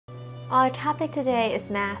Well, our topic today is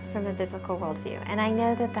math from a biblical worldview, and I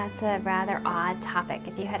know that that's a rather odd topic.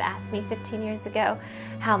 If you had asked me 15 years ago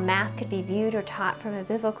how math could be viewed or taught from a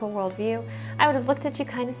biblical worldview, I would have looked at you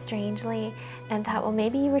kind of strangely and thought, well,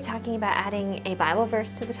 maybe you were talking about adding a Bible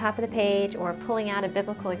verse to the top of the page or pulling out a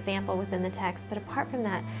biblical example within the text. But apart from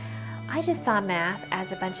that, I just saw math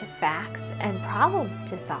as a bunch of facts and problems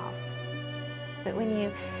to solve. But when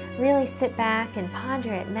you really sit back and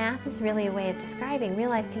ponder it, math is really a way of describing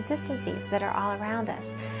real-life consistencies that are all around us.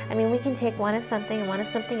 I mean, we can take one of something and one of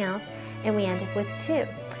something else, and we end up with two.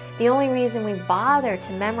 The only reason we bother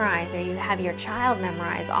to memorize, or you have your child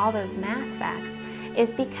memorize all those math facts, is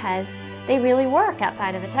because they really work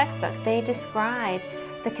outside of a textbook. They describe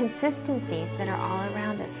the consistencies that are all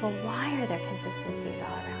around us. Well, why are there consistencies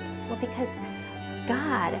all around us? Well, because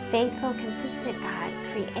God, a faithful, consistent God,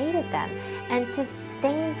 created them and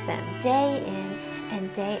sustains them day in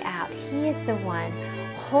and day out. He is the one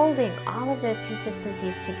holding all of those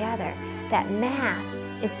consistencies together that math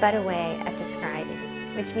is but a way of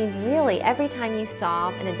describing. Which means really every time you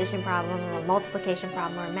solve an addition problem or a multiplication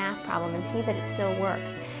problem or a math problem and see that it still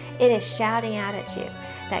works, it is shouting out at you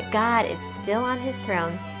that God is still on His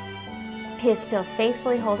throne. He is still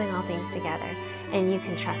faithfully holding all things together, and you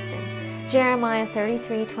can trust Him. Jeremiah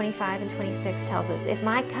 33:25 and 26 tells us, "If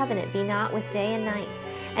my covenant be not with day and night,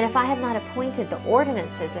 and if I have not appointed the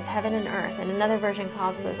ordinances of heaven and earth," and another version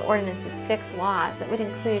calls those ordinances fixed laws that would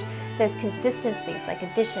include those consistencies like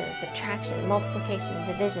addition, subtraction, multiplication, and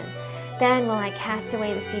division, "then will I cast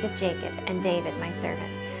away the seed of Jacob and David my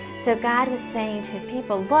servant." So God was saying to His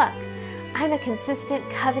people, look, I'm a consistent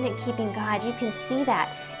covenant-keeping God. You can see that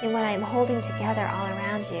in what I'm holding together all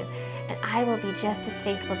around you. And I will be just as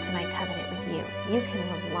faithful to my covenant with you. You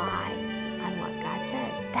can rely on what God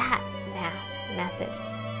says. That's math's message.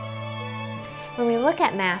 When we look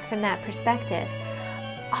at math from that perspective,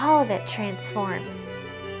 all of it transforms.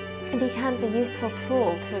 It becomes a useful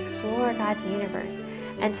tool to explore God's universe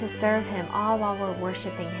and to serve Him, all while we're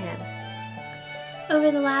worshiping Him.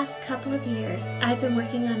 Over the last couple of years, I've been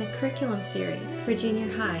working on a curriculum series for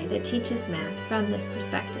junior high that teaches math from this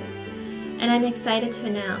perspective. And I'm excited to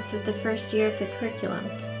announce that the first year of the curriculum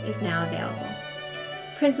is now available.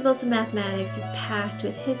 Principles of Mathematics is packed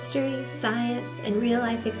with history, science, and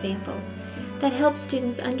real-life examples that help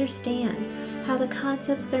students understand how the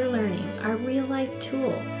concepts they're learning are real-life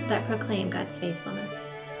tools that proclaim God's faithfulness.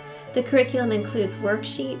 The curriculum includes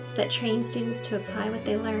worksheets that train students to apply what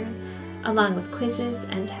they learn, along with quizzes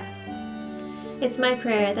and tests. It's my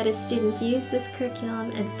prayer that as students use this curriculum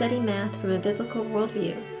and study math from a biblical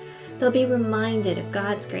worldview, they'll be reminded of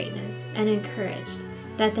God's greatness and encouraged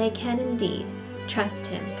that they can indeed trust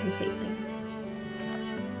Him completely.